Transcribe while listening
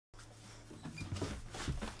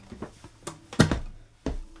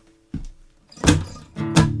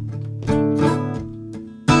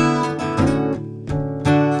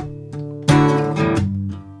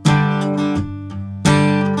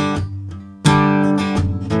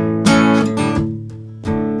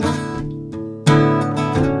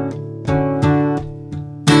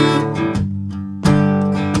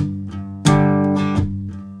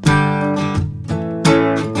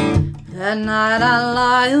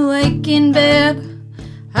awake in bed,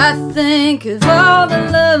 I think of all the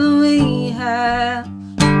love we have.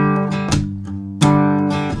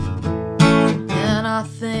 And I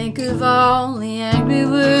think of all the angry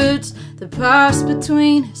words that passed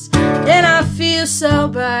between us, and I feel so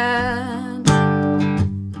bad.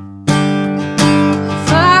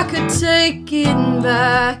 If I could take it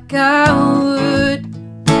back, I would.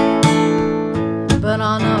 But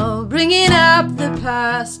I know bringing up the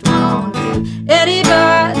past won't do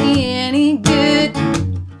anybody any good.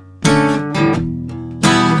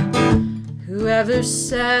 Whoever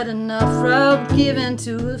said enough rope given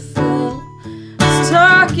to a fool was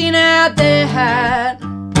talking out their hat.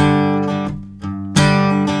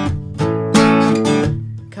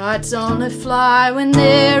 Kites only fly when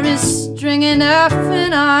there is string enough,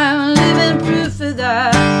 and I'm living proof of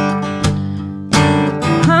that.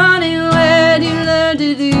 Honey, where'd you learn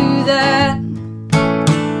to do that?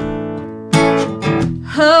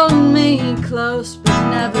 Hold me close but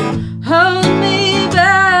never hold me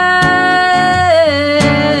back.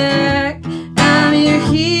 I'm your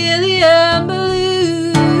helium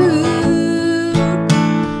balloon.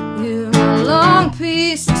 You're my long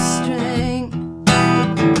piece of string.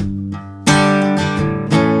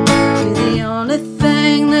 You're the only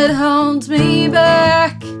thing that holds me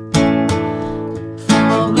back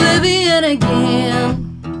from oblivion again.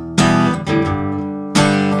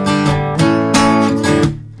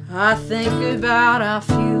 I think about our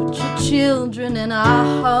future children, and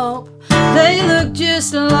I hope they look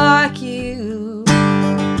just like you.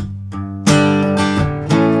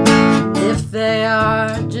 If they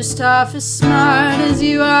are just half as smart as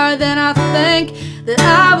you are, then I think that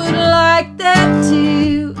I would like that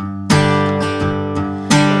too.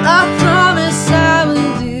 I promise I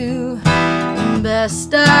will do the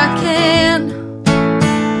best I can.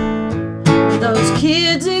 Those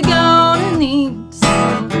kids are gonna need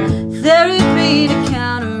some therapy to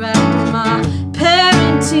counteract my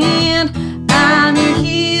parenting. I'm your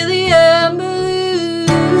helium balloon.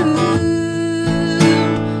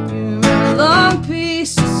 You're my long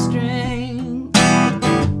piece of string.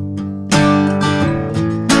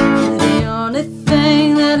 You're the only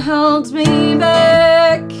thing that holds me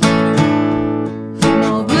back from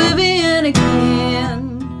oblivion again.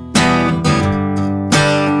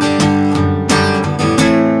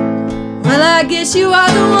 Well, I guess you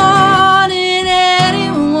are the one, and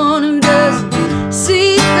anyone who doesn't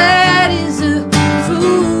see that is a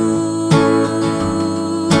fool.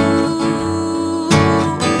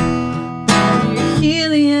 I'm your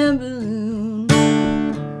helium balloon.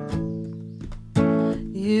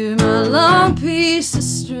 You're my long piece of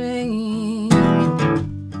string.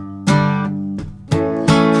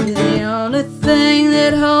 You're the only thing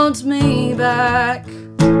that holds me back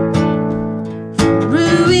from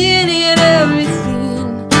ruining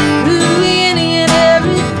everything, ruining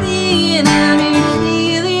everything. I'm your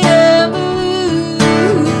helium balloon.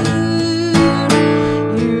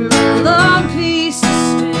 You're my long piece of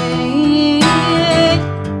string.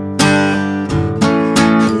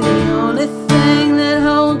 You're the only thing that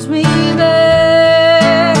holds me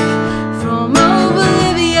back from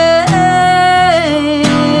oblivion.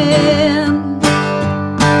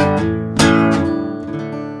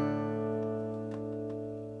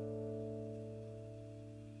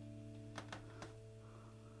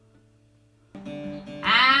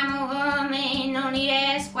 I'm a woman, no need to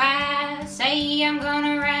ask why. Say I'm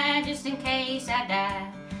gonna ride just in case I die.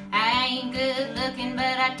 I ain't good looking,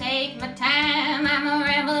 but I take my time. I'm a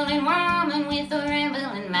rebel and